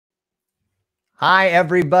Hi,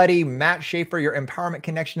 everybody. Matt Shaffer, your empowerment,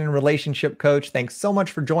 connection, and relationship coach. Thanks so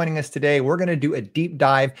much for joining us today. We're going to do a deep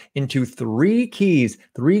dive into three keys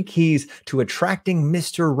to attracting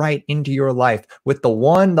Mr. Right into your life with the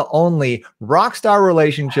one, the only rockstar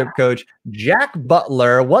relationship coach, Jack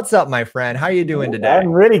Butler. What's up, my friend? How are you doing today?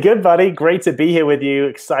 I'm really good, buddy. Great to be here with you.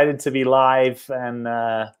 Excited to be live and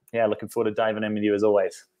yeah, looking forward to diving in with you as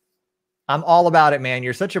always. I'm all about it, man.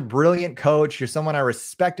 You're such a brilliant coach. You're someone I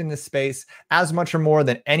respect in this space as much or more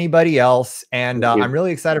than anybody else. And I'm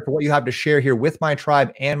really excited for what you have to share here with my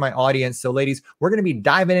tribe and my audience. So ladies, we're going to be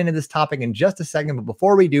diving into this topic in just a second. But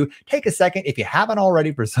before we do, take a second. If you haven't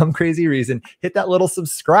already, for some crazy reason, hit that little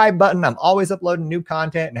subscribe button. I'm always uploading new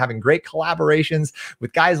content and having great collaborations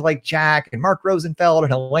with guys like Jack and Mark Rosenfeld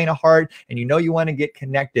and Elena Hart. And you know you want to get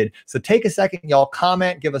connected. So take a second, y'all,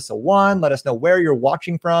 comment, give us a 1, let us know where you're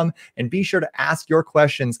watching from, and be sure to ask your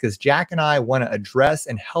questions because Jack and I want to address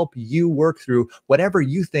and help you work through whatever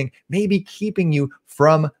you think may be keeping you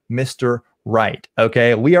from Mr. Right.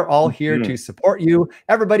 Okay. We are all here to support you.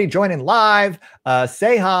 Everybody join in live,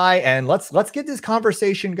 say hi, and let's get this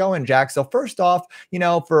conversation going, Jack. So first off, you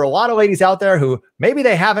know, for a lot of ladies out there who maybe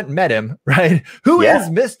they haven't met him, right? Who is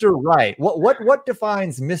Mr. Right? What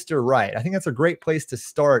defines Mr. Right? I think that's a great place to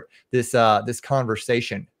start this this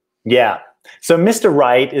conversation. Yeah. So Mr.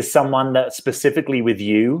 Right is someone that specifically with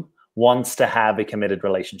you wants to have a committed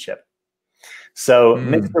relationship. So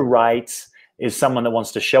Mr. Right is someone that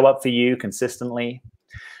wants to show up for you consistently.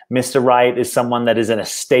 Mr. Right is someone that is in a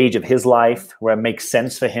stage of his life where it makes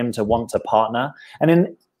sense for him to want to partner.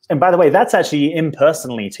 And by the way, that's actually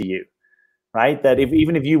impersonally to you, right? That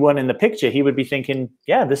even if you weren't in the picture, he would be thinking,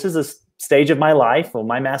 yeah, this is a stage of my life or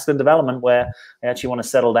my masculine development where I actually want to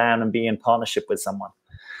settle down and be in partnership with someone.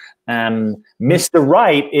 Mr.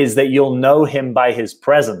 Right is that you'll know him by his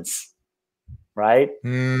presence, right?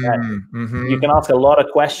 You can ask a lot of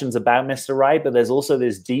questions about Mr. Right, but there's also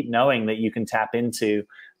this deep knowing that you can tap into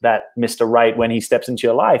that Mr. Right when he steps into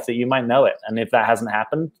your life that you might know it. And if that hasn't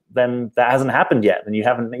happened, then that hasn't happened yet. Then you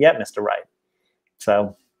haven't yet Mr. Right.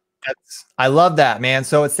 So I love that, man.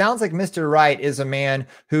 So it sounds like Mr. Right is a man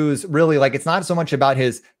who's really like, it's not so much about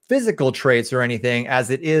his physical traits or anything as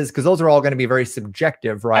it is, because those are all going to be very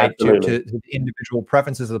subjective, right? To the individual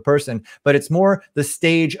preferences of the person, but it's more the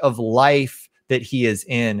stage of life that he is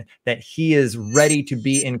in, that he is ready to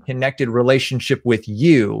be in connected relationship with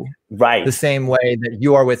you, right? The same way that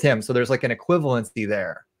you are with him. So there's like an equivalency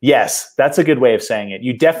there. Yes, that's a good way of saying it.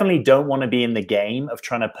 You definitely don't want to be in the game of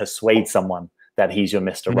trying to persuade someone that he's your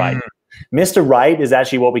Mr. Right. Mr. Right is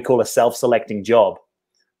actually what we call a self-selecting job,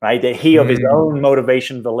 right? That he of his own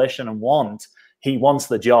motivation, volition, and want, he wants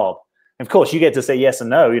the job. Of course, you get to say yes and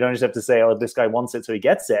no. You don't just have to say, oh, this guy wants it, so he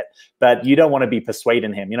gets it. But you don't want to be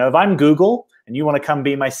persuading him. You know, if I'm Google and you want to come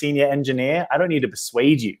be my senior engineer, I don't need to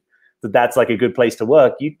persuade you that that's like a good place to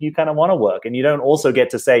work. You kind of want to work. And you don't also get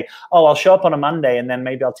to say, oh, I'll show up on a Monday and then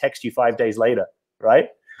maybe I'll text you 5 days later, right?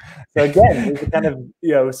 So again, these are kind of,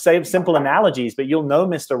 you know, simple analogies, but you'll know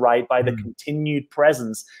Mr. Right by the continued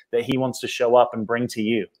presence that he wants to show up and bring to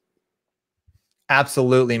you.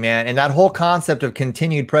 Absolutely, man. And that whole concept of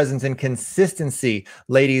continued presence and consistency,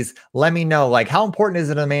 ladies, let me know, like, how important is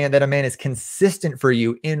it that a man is consistent for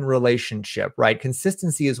you in relationship, right?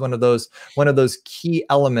 Consistency is one of those key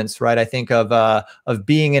elements, right? I think of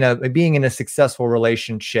being in a successful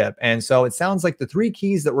relationship. And so it sounds like the 3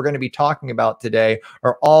 keys that we're going to be talking about today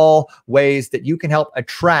are all ways that you can help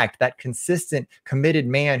attract that consistent, committed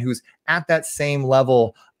man who's at that same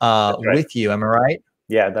level with you. Am I right?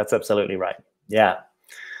 Yeah, that's absolutely right. Yeah.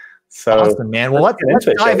 So awesome, man. Well, let's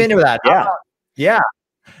dive into that. Yeah. Yeah.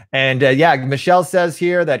 And yeah, Michelle says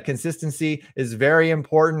here that consistency is very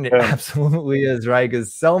important. It absolutely is, right?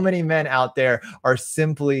 Because so many men out there are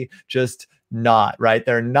simply just not, right?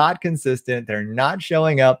 They're not consistent. They're not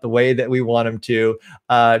showing up the way that we want them to.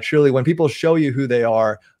 Truly, when people show you who they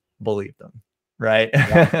are, believe them, right?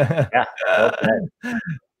 Yeah. Okay.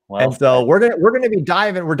 Well, and so we're gonna be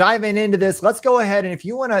diving into this. Let's go ahead, and if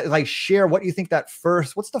you want to like share what you think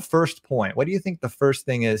what's the first point? What do you think the first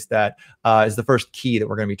thing is that is the first key that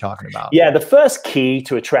we're going to be talking about? Yeah, the first key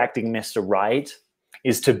to attracting Mr. Right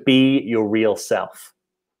is to be your real self.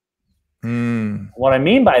 What I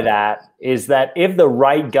mean by that is that if the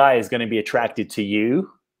right guy is going to be attracted to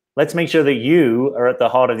you, let's make sure that you are at the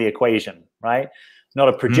heart of the equation, right? Not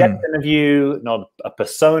a projection of you, not a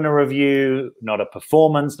persona of you, not a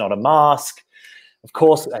performance, not a mask. Of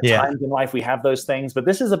course, at times in life we have those things, but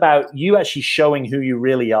this is about you actually showing who you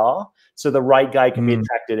really are so the right guy can be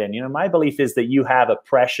attracted in. You know, my belief is that you have a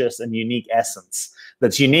precious and unique essence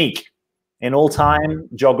that's unique in all time,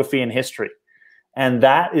 geography, and history. And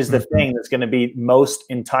that is the thing that's going to be most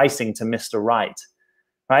enticing to Mr. Right.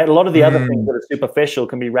 Right? A lot of the other things that are superficial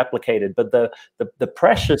can be replicated, but the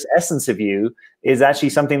precious essence of you is actually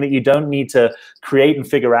something that you don't need to create and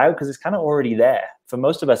figure out, because it's kind of already there. For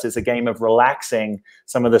most of us, it's a game of relaxing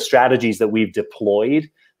some of the strategies that we've deployed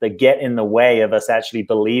that get in the way of us actually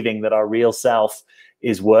believing that our real self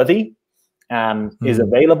is worthy, is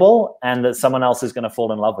available, and that someone else is going to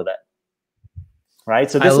fall in love with it.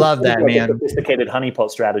 Right. So this I love that, like man. a sophisticated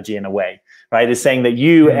honeypot strategy in a way, right? Is saying that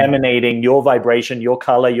you emanating your vibration, your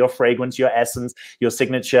color, your fragrance, your essence, your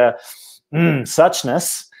signature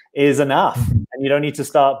suchness is enough. And you don't need to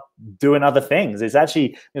start doing other things. It's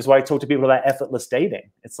actually, it's why I talk to people about effortless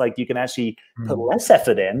dating. It's like you can actually put less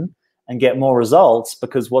effort in and get more results,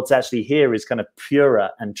 because what's actually here is kind of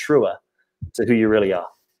purer and truer to who you really are.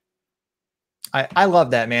 I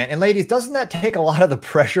love that, man. And ladies, doesn't that take a lot of the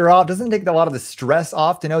pressure off? Doesn't it take a lot of the stress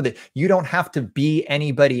off to know that you don't have to be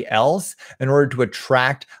anybody else in order to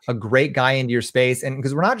attract a great guy into your space? And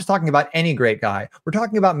because we're not just talking about any great guy, we're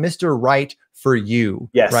talking about Mr. Right for you.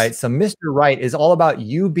 Yes. Right. So Mr. Right is all about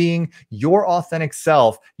you being your authentic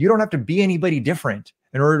self. You don't have to be anybody different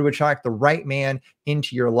in order to attract the right man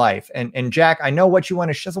into your life. And Jack, I know what you want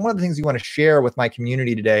to share. So one of the things you want to share with my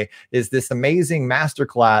community today is this amazing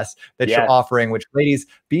masterclass that you're offering, which, ladies,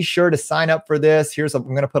 be sure to sign up for this. I'm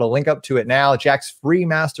going to put a link up to it now. Jack's free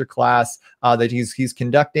masterclass that he's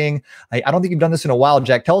conducting. I don't think you've done this in a while,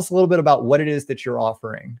 Jack. Tell us a little bit about what it is that you're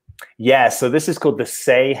offering. Yeah, so this is called the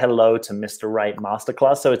Say Hello to Mr. Right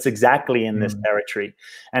Masterclass. So it's exactly in this territory.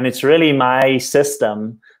 And it's really my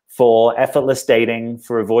system for effortless dating,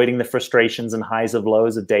 for avoiding the frustrations and highs of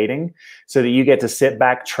lows of dating, so that you get to sit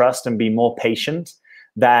back, trust, and be more patient,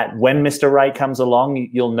 that when Mr. Right comes along,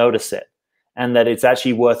 you'll notice it, and that it's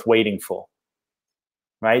actually worth waiting for,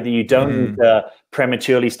 right? That you don't need to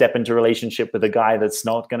prematurely step into a relationship with a guy that's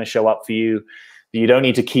not going to show up for you. That you don't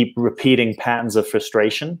need to keep repeating patterns of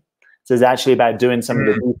frustration. So it's actually about doing some of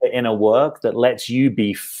the deeper inner work that lets you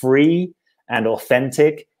be free and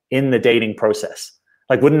authentic in the dating process.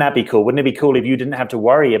 Like, wouldn't that be cool? Wouldn't it be cool if you didn't have to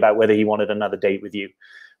worry about whether he wanted another date with you?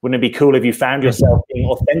 Wouldn't it be cool if you found yourself being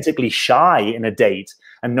authentically shy in a date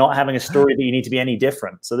and not having a story that you need to be any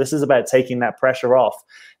different? So this is about taking that pressure off,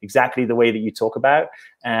 exactly the way that you talk about,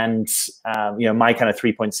 and my kind of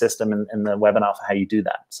 3-point system in the webinar for how you do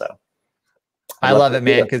that. So I love it,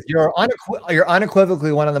 man, because you're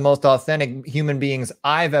unequivocally one of the most authentic human beings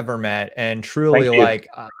I've ever met, and truly, like,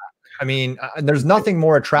 I mean, there's nothing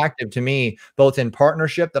more attractive to me, both in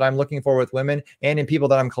partnership that I'm looking for with women and in people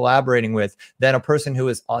that I'm collaborating with, than a person who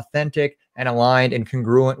is authentic and aligned and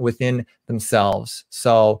congruent within themselves.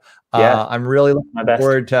 So I'm really looking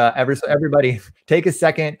forward to everybody take a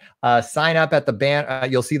second, sign up at the banner.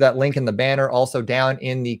 You'll see that link in the banner. Also down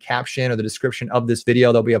in the caption or the description of this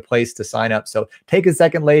video, there'll be a place to sign up. So take a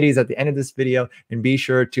second, ladies, at the end of this video, and be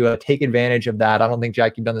sure to take advantage of that. I don't think,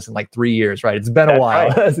 Jack, you've done this in like 3 years, right? It's been a while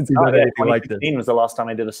since you've done anything like this. 2015 was the last time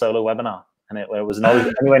I did a solo webinar. And it was not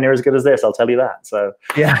anywhere near as good as this, I'll tell you that. So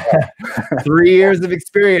yeah, 3 years of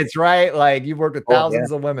experience, right? Like, you've worked with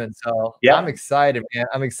thousands of women. So I'm excited, man.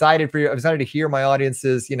 I'm excited for you. I'm excited to hear my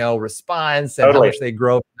audience's, response and how much they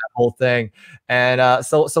grow from that whole thing. And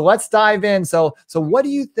so let's dive in. So what do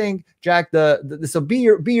you think, Jack? So be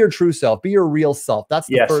your true self, be your real self. That's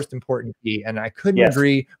the first important key. And I couldn't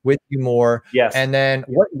agree with you more. Yes. And then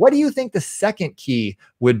what do you think the second key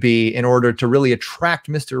would be in order to really attract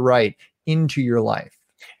Mr. Right into your life?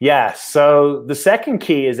 Yeah. So the second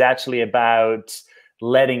key is actually about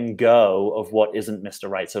letting go of what isn't Mr.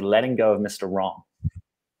 Right. So letting go of Mr. Wrong.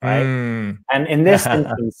 Right. And in this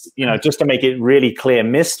instance, just to make it really clear,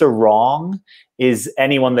 Mr. Wrong is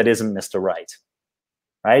anyone that isn't Mr. Right.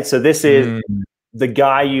 Right. So this is the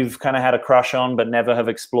guy you've kind of had a crush on but never have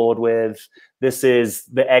explored with. This is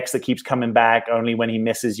the ex that keeps coming back only when he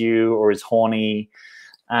misses you or is horny.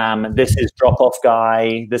 This is drop-off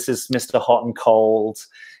guy. This is Mr. Hot and Cold.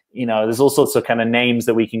 There's all sorts of kind of names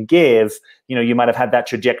that we can give. You might have had that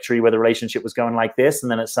trajectory where the relationship was going like this, and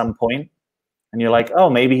then at some point, and you're like, oh,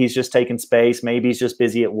 maybe he's just taking space. Maybe he's just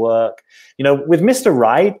busy at work. With Mr.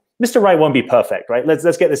 Right won't be perfect, right?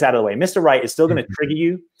 Let's get this out of the way. Mr. Right is still going to trigger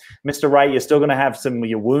you. Mr. Right, you're still going to have some of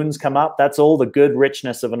your wounds come up. That's all the good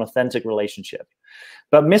richness of an authentic relationship.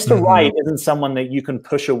 But Mr. Right isn't someone that you can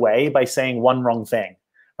push away by saying one wrong thing.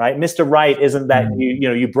 Right? Mr. Right isn't that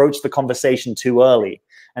you broached the conversation too early,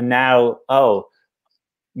 and now,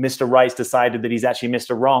 Mr. Right's decided that he's actually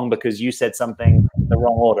Mr. Wrong because you said something in the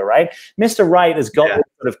wrong order, right? Mr. Right has got this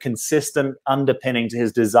sort of consistent underpinning to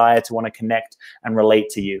his desire to want to connect and relate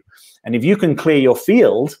to you. And if you can clear your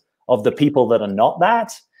field of the people that are not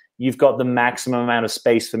that, you've got the maximum amount of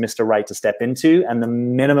space for Mr. Right to step into and the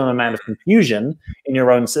minimum amount of confusion in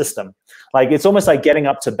your own system. Like, it's almost like getting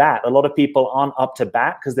up to bat. A lot of people aren't up to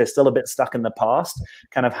bat because they're still a bit stuck in the past,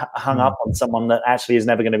 kind of hung up on someone that actually is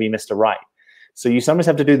never going to be Mr. Right. So you sometimes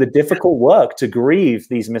have to do the difficult work to grieve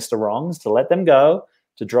these Mr. Wrongs, to let them go,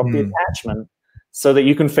 to drop the attachment so that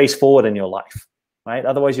you can face forward in your life, right?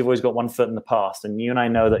 Otherwise, you've always got one foot in the past. And you and I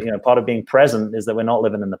know that, you know, part of being present is that we're not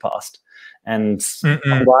living in the past. And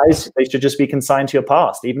otherwise, they should just be consigned to your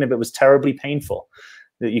past, even if it was terribly painful.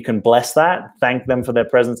 That you can bless that, thank them for their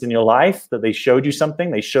presence in your life, that they showed you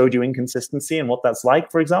something, they showed you inconsistency and what that's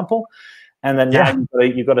like, for example. And then now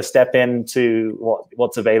you've got to step into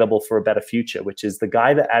what's available for a better future, which is the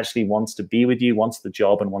guy that actually wants to be with you, wants the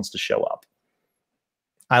job, and wants to show up.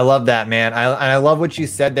 I love that, man. I love what you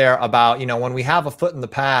said there about, you know, when we have a foot in the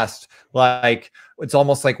past, like, it's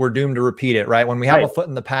almost like we're doomed to repeat it, right? When we have a foot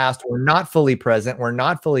in the past, we're not fully present, we're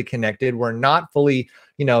not fully connected, we're not fully,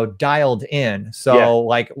 you know, dialed in. So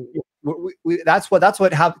like, that's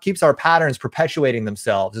what keeps our patterns perpetuating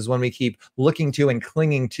themselves, is when we keep looking to and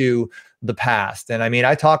clinging to the past. And I mean,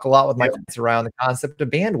 I talk a lot with my friends around the concept of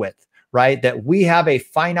bandwidth, right? That we have a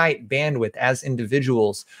finite bandwidth as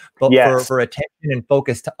individuals, but for attention and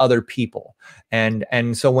focus to other people. And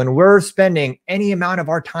so when we're spending any amount of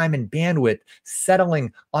our time and bandwidth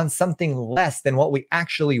settling on something less than what we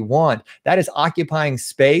actually want, that is occupying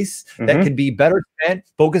space that could be better spent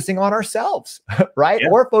focusing on ourselves, right?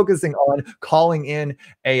 Or focusing on calling in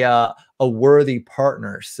a worthy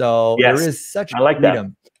partner. So there is such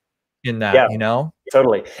freedom in that, you know?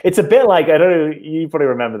 Totally. It's a bit like, I don't know, you probably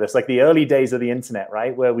remember this, like the early days of the internet,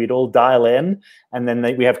 right? Where we'd all dial in and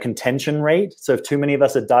then we have contention rate. So if too many of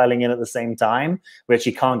us are dialing in at the same time, we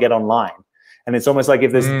actually can't get online. And it's almost like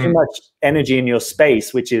if there's too much energy in your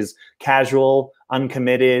space, which is casual,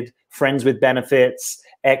 uncommitted, friends with benefits,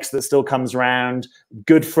 ex that still comes around,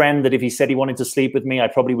 good friend that if he said he wanted to sleep with me, I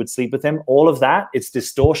probably would sleep with him. All of that, it's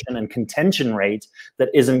distortion and contention rate that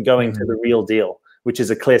isn't going to the real deal, which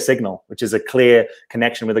is a clear signal, which is a clear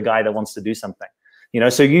connection with a guy that wants to do something. You know,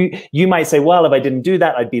 so you might say, well, if I didn't do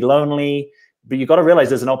that, I'd be lonely. But you got to realize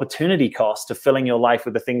there's an opportunity cost to filling your life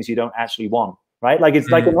with the things you don't actually want, right? Like, it's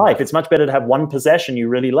like in life, it's much better to have one possession you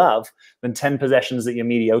really love than 10 possessions that you're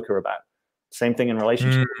mediocre about. Same thing in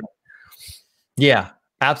relationships. Yeah.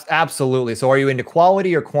 Absolutely. So are you into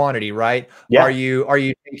quality or quantity, right? Are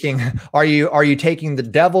you taking the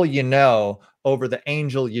devil you know over the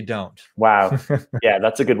angel you don't? Wow. Yeah,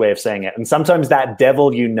 that's a good way of saying it. And sometimes that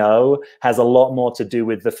devil you know has a lot more to do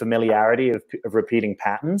with the familiarity of repeating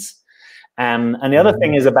patterns. And the other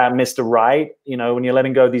thing is about Mr. Right, you know, when you're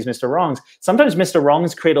letting go of these Mr. Wrongs, sometimes Mr.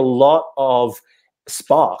 Wrongs create a lot of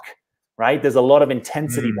spark, right? There's a lot of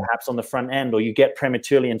intensity perhaps on the front end, or you get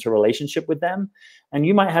prematurely into a relationship with them. And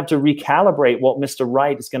you might have to recalibrate what Mr.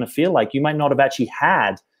 Right is going to feel like. You might not have actually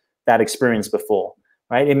had that experience before,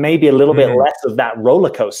 right? It may be a little bit less of that roller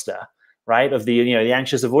coaster, right? Of the, you know, the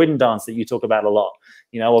anxious avoidant dance that you talk about a lot,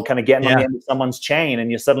 you know, or kind of getting on the end of someone's chain and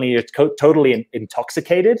you're totally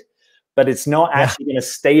intoxicated, but it's not actually going to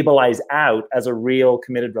stabilize out as a real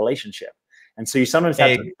committed relationship. And so you sometimes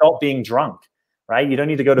have to stop being drunk, right? You don't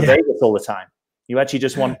need to go to Vegas all the time. You actually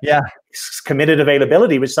just want committed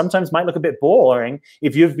availability, which sometimes might look a bit boring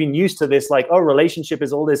if you've been used to this, like, oh, relationship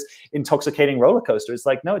is all this intoxicating roller coaster. It's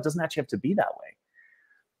like, no, it doesn't actually have to be that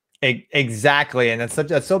way. Exactly. And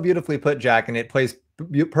that's so beautifully put, Jack. And it plays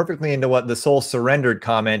perfectly into what the soul surrendered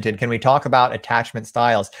commented. Can we talk about attachment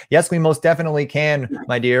styles? Yes, we most definitely can,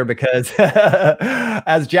 my dear, because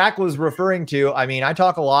as Jack was referring to, I mean, I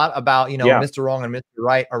talk a lot about, you know, Mr. Wrong and Mr.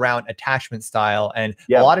 Right around attachment style. And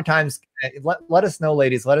a lot of times, let us know,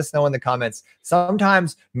 ladies, let us know in the comments.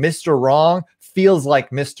 Sometimes Mr. Wrong feels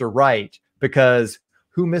like Mr. Right because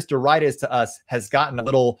who Mr. Right is to us has gotten a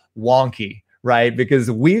little wonky, right?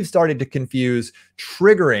 Because we've started to confuse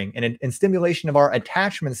triggering and stimulation of our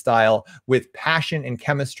attachment style with passion and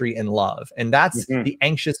chemistry and love. And that's the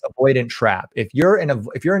anxious avoidant trap. If you're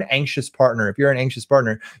an anxious partner,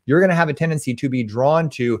 you're going to have a tendency to be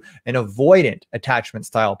drawn to an avoidant attachment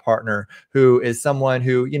style partner who is someone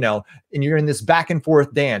who, you know, and you're in this back and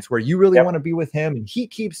forth dance where you really want to be with him and he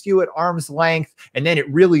keeps you at arm's length. And then it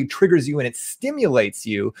really triggers you and it stimulates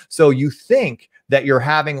you. So you think that you're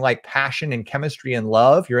having like passion and chemistry and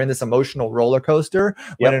love. You're in this emotional roller coaster,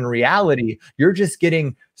 but in reality, you're just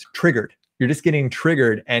getting triggered. You're just getting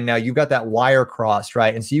triggered. And now you've got that wire crossed,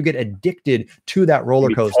 right? And so you get addicted to that roller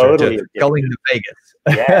coaster, to going to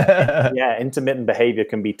Vegas. Intermittent behavior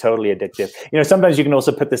can be totally addictive. You know, sometimes you can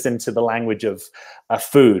also put this into the language of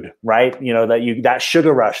food, right? You know, that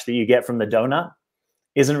sugar rush that you get from the donut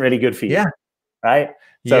isn't really good for you, right?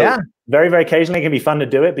 So Yeah. very, very occasionally it can be fun to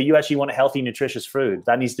do it, but you actually want a healthy, nutritious food.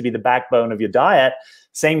 That needs to be the backbone of your diet.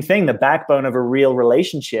 Same thing, the backbone of a real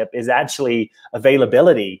relationship is actually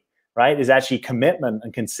availability, right? Is actually commitment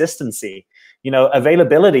and consistency.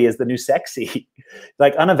 Availability is the new sexy.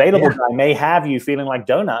 Like unavailable guy may have you feeling like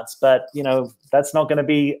donuts, but that's not going to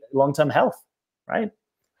be long-term health, right?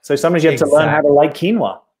 So sometimes you have to learn how to like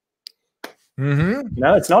quinoa.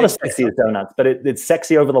 It's not as sexy as donuts, but it's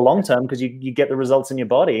sexy over the long term because you get the results in your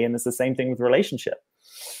body, and it's the same thing with relationship.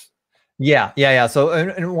 Yeah. So,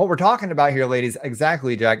 and what we're talking about here, ladies,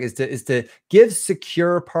 exactly, Jack, is to give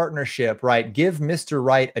secure partnership, right? Give Mr.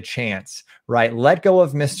 Right a chance, right? Let go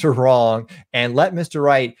of Mr. Wrong and let Mr.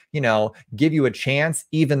 Right, give you a chance,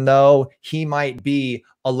 even though he might be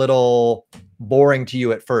a little boring to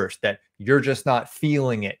you at first, that you're just not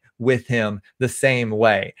feeling it with him the same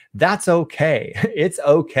way. That's okay. It's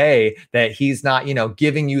okay that he's not,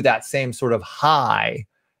 giving you that same sort of high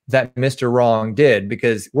that Mr. Wrong did,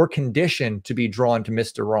 because we're conditioned to be drawn to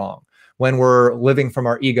Mr. Wrong when we're living from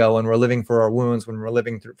our ego, when we're living for our wounds, when we're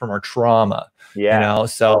living from our trauma.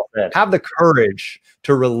 So have the courage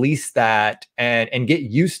to release that and get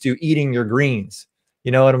used to eating your greens.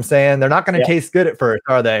 You know what I'm saying? They're not going to taste good at first,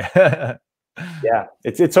 are they? Yeah,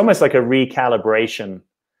 it's almost like a recalibration,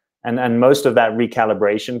 and most of that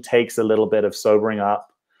recalibration takes a little bit of sobering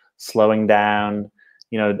up, slowing down.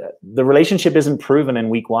 The relationship isn't proven in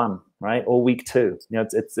week 1, right? Or week 2.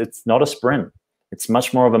 It's not a sprint. It's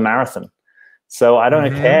much more of a marathon. So I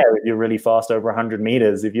don't care if you're really fast over 100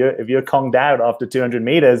 meters. If you're conged out after 200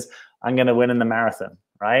 meters, I'm going to win in the marathon,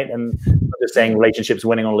 right? And I'm not just saying relationships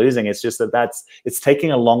winning or losing. It's just it's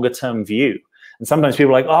taking a longer term view. And sometimes people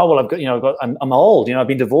are like, oh, well, I'm old. I've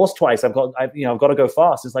been divorced twice. I've got to go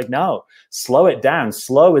fast. It's like, no, slow it down.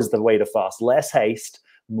 Slow is the way to fast. Less haste,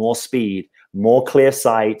 more speed. More clear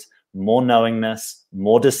sight, more knowingness,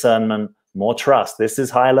 more discernment, more trust. This is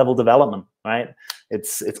higher level development, right?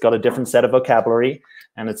 It's got a different set of vocabulary,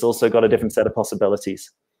 and it's also got a different set of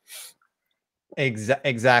possibilities.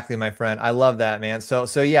 Exactly, my friend. I love that, man. So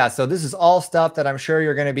this is all stuff that I'm sure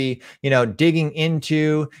you're going to be, digging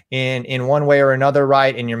into in one way or another,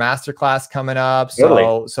 right? In your masterclass coming up.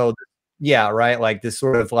 Totally. So yeah, right. Like this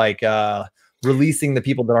sort of like releasing the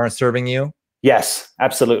people that aren't serving you. Yes,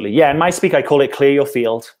 absolutely. Yeah, in my speak, I call it clear your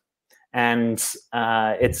field. And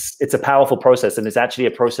it's a powerful process. And it's actually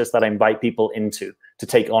a process that I invite people into to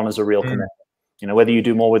take on as a real commitment. Whether you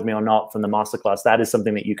do more with me or not from the masterclass, that is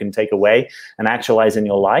something that you can take away and actualize in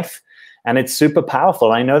your life. And it's super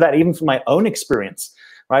powerful. I know that even from my own experience,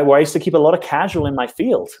 right? Where I used to keep a lot of casual in my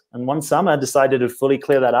field. And one summer I decided to fully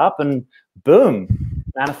clear that up, and boom,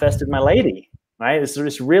 manifested my lady, right?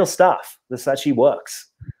 It's real stuff. This actually works.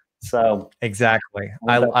 So exactly.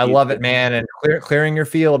 I love it, man. And clearing your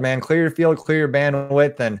field, man. Clear your field, clear your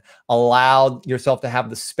bandwidth, and allow yourself to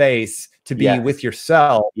have the space to be with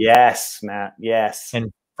yourself. Yes, Matt. Yes.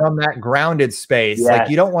 And from that grounded space, like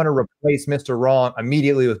you don't want to replace Mr. Wrong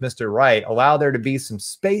immediately with Mr. Right. Allow there to be some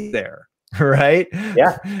space there, right?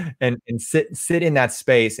 Yeah. And sit in that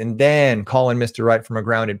space, and then call in Mr. Right from a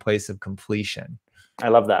grounded place of completion. I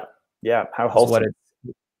love that. Yeah. How wholesome. What it's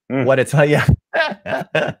what it's all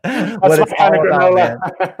about, man.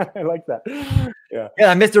 I like that.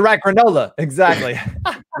 Yeah, Mr. Right granola. Exactly.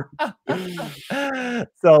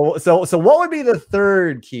 So what would be the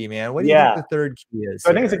third key, man? What do you think the third key is?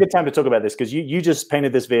 So I think it's a good time to talk about this, because you just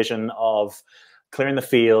painted this vision of clearing the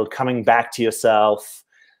field, coming back to yourself,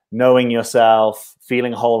 knowing yourself,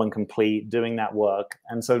 feeling whole and complete, doing that work.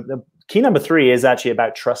 And so the key number 3 is actually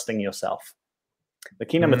about trusting yourself. The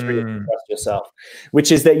key number 3 is to trust yourself,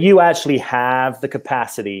 which is that you actually have the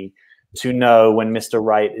capacity to know when Mr.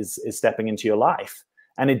 Right is stepping into your life.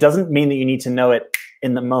 And it doesn't mean that you need to know it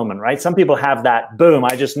in the moment, right? Some people have that, boom,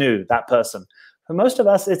 I just knew that person. For most of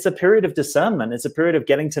us, it's a period of discernment. It's a period of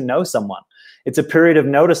getting to know someone. It's a period of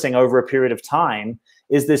noticing over a period of time,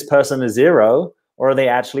 is this person a 0 or are they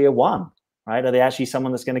actually a 1? Right? Are they actually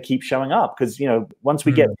someone that's going to keep showing up? Because, once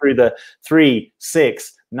we get through the 3,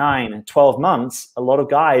 6, 9, 12 months, a lot of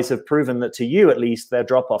guys have proven that to you, at least, they're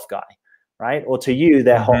drop-off guy, right? Or to you,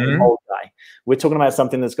 they're hot and cold guy. We're talking about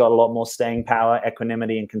something that's got a lot more staying power,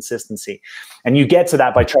 equanimity, and consistency. And you get to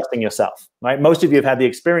that by trusting yourself, right? Most of you have had the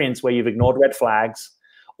experience where you've ignored red flags,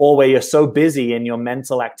 or where you're so busy in your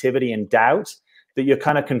mental activity and doubt that you're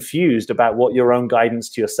kind of confused about what your own guidance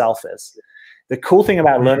to yourself is. The cool thing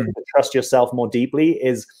about learning to trust yourself more deeply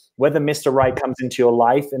is whether Mr. Right comes into your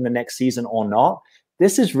life in the next season or not,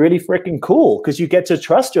 this is really freaking cool, because you get to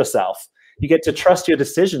trust yourself. You get to trust your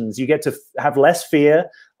decisions. You get to have less fear,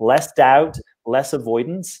 less doubt, less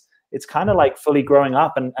avoidance. It's kind of like fully growing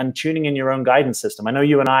up and tuning in your own guidance system. I know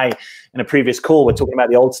you and I, in a previous call, were talking about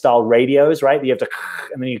the old style radios, right? You have to,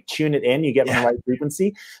 and then you tune it in, you get on the right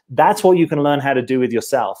frequency. That's what you can learn how to do with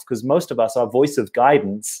yourself, because most of us, our voice of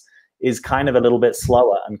guidance is kind of a little bit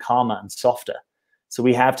slower and calmer and softer. So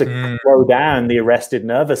we have to slow down the arrested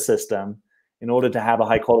nervous system in order to have a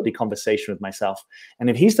high quality conversation with myself. And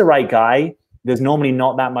if he's the right guy, there's normally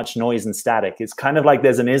not that much noise and static. It's kind of like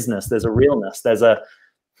there's an isness, there's a realness, there's a,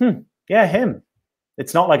 yeah, him.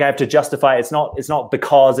 It's not like I have to justify. It's not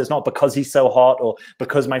because he's so hot or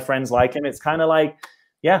because my friends like him. It's kind of like,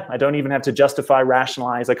 yeah, I don't even have to justify,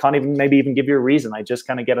 rationalize. I can't even maybe even give you a reason. I just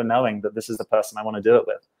kind of get a knowing that this is the person I want to do it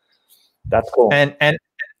with. That's cool.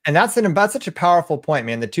 And that's such a powerful point,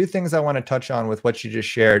 man. The two things I want to touch on with what you just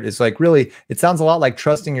shared is like, really, it sounds a lot like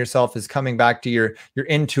trusting yourself is coming back to your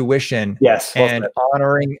intuition. Yes. And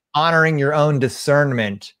honoring your own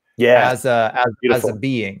discernment. Yeah. As a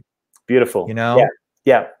being. Beautiful. You know?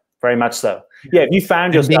 Yeah. Very much so. Yeah. If you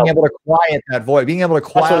found yourself being able to quiet that voice, being able to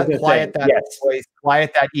quiet that voice,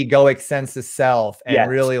 quiet that egoic sense of self, and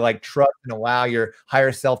really like trust and allow your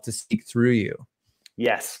higher self to speak through you.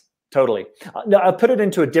 Yes. Totally. No, I'll put it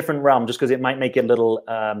into a different realm just because it might make it a little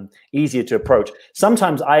easier to approach.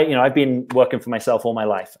 Sometimes I've been working for myself all my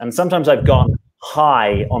life, and sometimes I've gone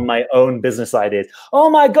high on my own business ideas. Oh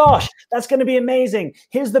my gosh, that's going to be amazing.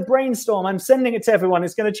 Here's the brainstorm. I'm sending it to everyone.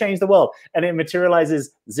 It's going to change the world. And it materializes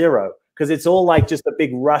zero because it's all like just a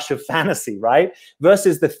big rush of fantasy, right?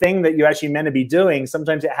 Versus the thing that you're actually meant to be doing.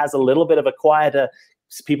 Sometimes it has a little bit of a quieter,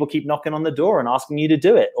 people keep knocking on the door and asking you to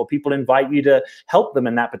do it, or people invite you to help them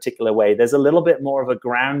in that particular way. There's a little bit more of a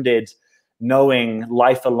grounded, knowing,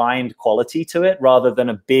 life-aligned quality to it rather than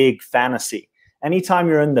a big fantasy. Anytime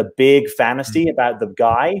you're in the big fantasy about the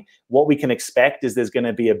guy, what we can expect is there's going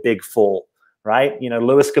to be a big fall, right?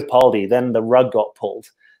 Louis Capaldi, then the rug got pulled.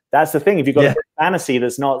 That's the thing. If you've got a fantasy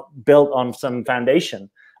that's not built on some foundation,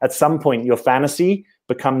 at some point your fantasy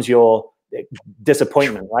becomes your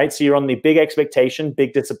disappointment, right? So you're on the big expectation,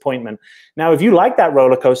 big disappointment. Now, if you like that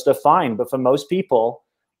roller coaster, fine. But for most people,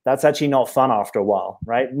 that's actually not fun after a while,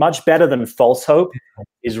 right? Much better than false hope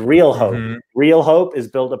is real hope. Real hope is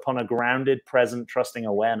built upon a grounded, present, trusting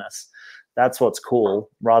awareness. That's what's cool,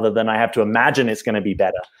 rather than I have to imagine it's going to be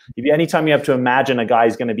better. Anytime you have to imagine a guy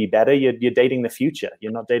is going to be better, you're dating the future.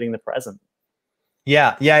 You're not dating the present.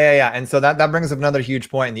 Yeah. And so that brings up another huge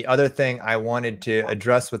point. And the other thing I wanted to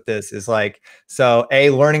address with this is like, so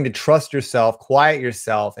learning to trust yourself, quiet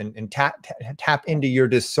yourself, and tap into your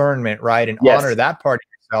discernment, right? And honor that part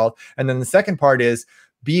of yourself. And then the second part is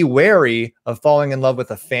be wary of falling in love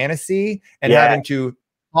with a fantasy and having to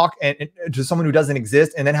talk and to someone who doesn't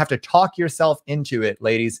exist, and then have to talk yourself into it.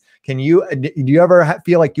 Ladies, do you ever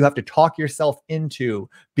feel like you have to talk yourself into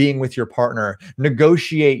being with your partner,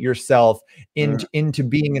 negotiate yourself into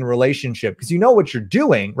being in relationship? Because you know what you're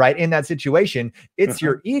doing, right? In that situation, it's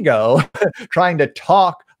your ego trying to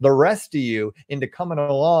talk the rest of you into coming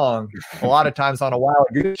along a lot of times on a wild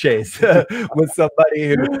goose chase with somebody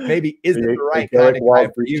who maybe isn't the right kind of guy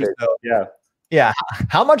for you. So, yeah.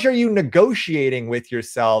 How much are you negotiating with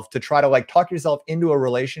yourself to try to like talk yourself into a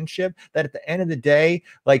relationship that at the end of the day,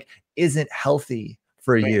 like isn't healthy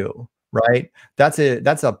for you? Right. That's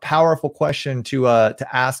a powerful question to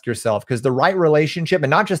ask yourself, because the right relationship, and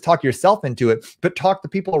not just talk yourself into it, but talk the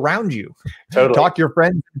people around you. Totally. Talk to your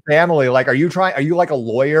friends and family. Like, are you like a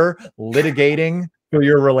lawyer litigating for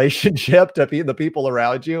your relationship to be the people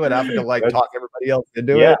around you and having to like talk everybody else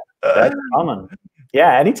into it? That's common.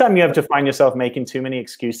 Yeah, anytime you have to find yourself making too many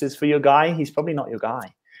excuses for your guy, he's probably not your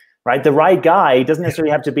guy, right? The right guy doesn't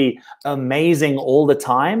necessarily have to be amazing all the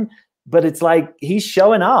time, but it's like he's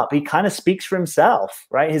showing up. He kind of speaks for himself,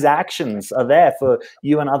 right? His actions are there for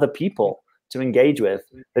you and other people to engage with.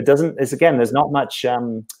 There's not much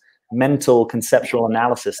mental conceptual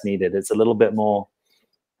analysis needed. It's a little bit more,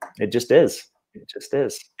 it just is. It just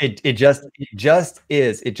is. It just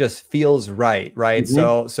is. It just feels right, right?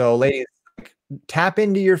 So ladies, tap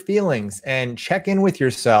into your feelings and check in with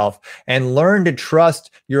yourself and learn to trust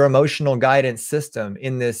your emotional guidance system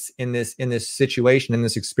in this situation, in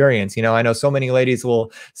this experience. I know so many ladies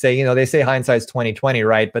will say, they say hindsight's 20/20,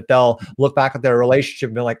 right? But they'll look back at their relationship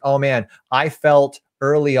and be like, oh man, I felt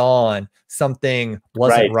early on something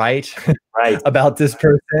wasn't right about this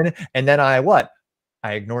person. And then I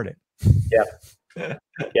ignored it.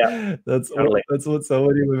 Yeah. That's what so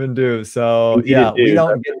many women do. So we don't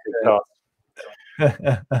get to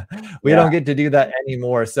we don't get to do that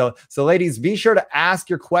anymore. So ladies, be sure to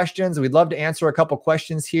ask your questions. We'd love to answer a couple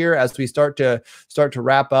questions here as we start to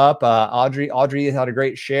wrap up. Audrey had a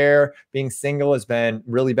great share. Being single has been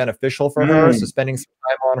really beneficial for her. So spending some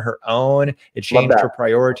time on her own. It Love changed that. her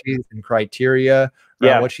priorities and criteria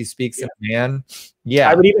around what she speaks in a man. Yeah.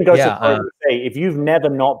 I would even go so far as to say, if you've never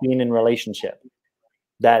not been in relationship,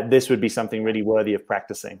 that this would be something really worthy of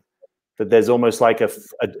practicing. That there's almost like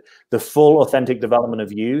the full authentic development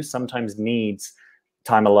of you sometimes needs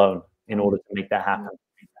time alone in order to make that happen.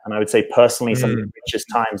 And I would say personally, some of the richest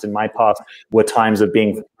times in my past were times of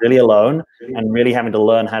being really alone and really having to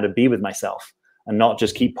learn how to be with myself and not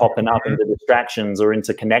just keep popping up into distractions or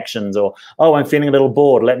into connections or, oh, I'm feeling a little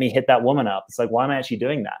bored, let me hit that woman up. It's like, why am I actually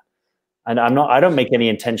doing that? And I don't make any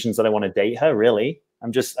intentions that I want to date her, really.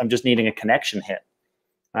 I'm just needing a connection hit.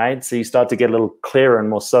 Right? So you start to get a little clearer and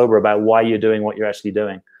more sober about why you're doing what you're actually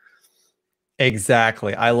doing.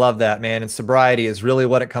 Exactly. I love that, man. And sobriety is really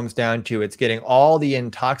what it comes down to. It's getting all the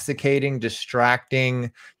intoxicating,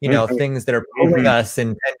 distracting, things that are pulling us in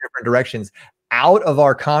 10 different directions out of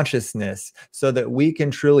our consciousness so that we can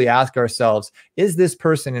truly ask ourselves, is this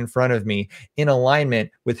person in front of me in alignment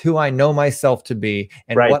with who I know myself to be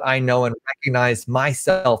and what I know and recognize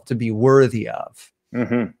myself to be worthy of?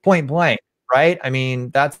 Point blank. Right. I mean,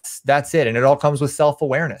 that's it. And it all comes with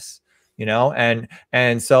self-awareness, and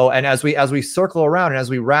as we circle around and as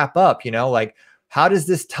we wrap up, like, how does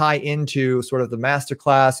this tie into sort of the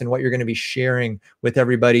masterclass and what you're going to be sharing with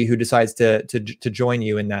everybody who decides to join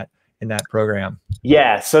you in that program?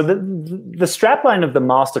 Yeah. So the strapline of the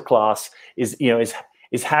masterclass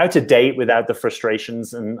is how to date without the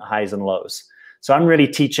frustrations and highs and lows. So I'm really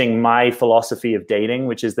teaching my philosophy of dating,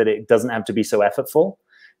 which is that it doesn't have to be so effortful.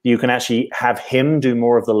 You can actually have him do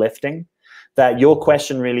more of the lifting. That your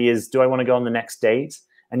question really is, do I want to go on the next date?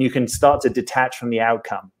 And you can start to detach from the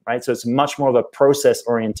outcome, right? So it's much more of a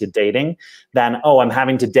process-oriented dating than, oh, I'm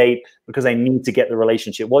having to date because I need to get the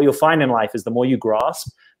relationship. What you'll find in life is the more you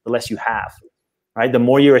grasp, the less you have, right? The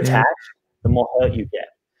more you're attached, the more hurt you get.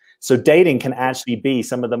 So dating can actually be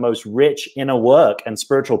some of the most rich inner work and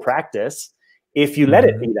spiritual practice if you let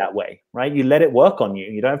it be that way, right? You let it work on you.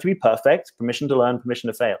 You don't have to be perfect. Permission to learn, permission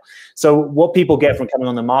to fail. So what people get from coming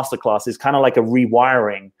on the masterclass is kind of like a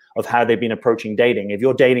rewiring of how they've been approaching dating. If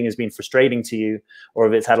your dating has been frustrating to you, or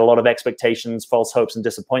if it's had a lot of expectations, false hopes, and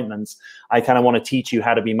disappointments, I kind of want to teach you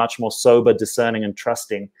how to be much more sober, discerning, and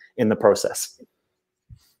trusting in the process.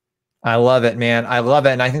 I love it, man. I love it.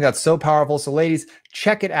 And I think that's so powerful. So ladies,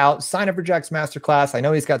 check it out. Sign up for Jack's masterclass. I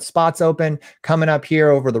know he's got spots open coming up here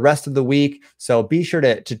over the rest of the week. So be sure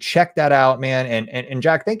to check that out, man. And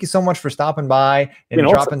Jack, thank you so much for stopping by and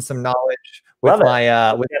dropping some knowledge with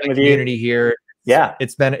my community here. Yeah.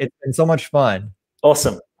 It's been so much fun.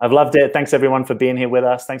 Awesome. I've loved it. Thanks everyone for being here with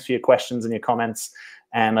us. Thanks for your questions and your comments.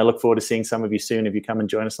 And I look forward to seeing some of you soon if you come and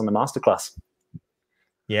join us on the masterclass.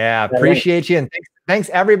 Yeah, appreciate you. And thanks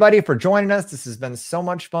everybody for joining us. This has been so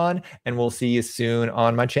much fun, and we'll see you soon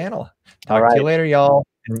on my channel. Talk to you later, y'all.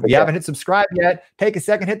 And if you haven't hit subscribe yet, take a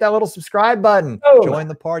second, hit that little subscribe button. Join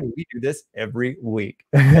the party. We do this every week.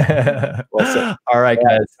 Awesome. All right,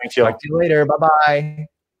 guys. Thanks, Talk to you later. Bye-bye.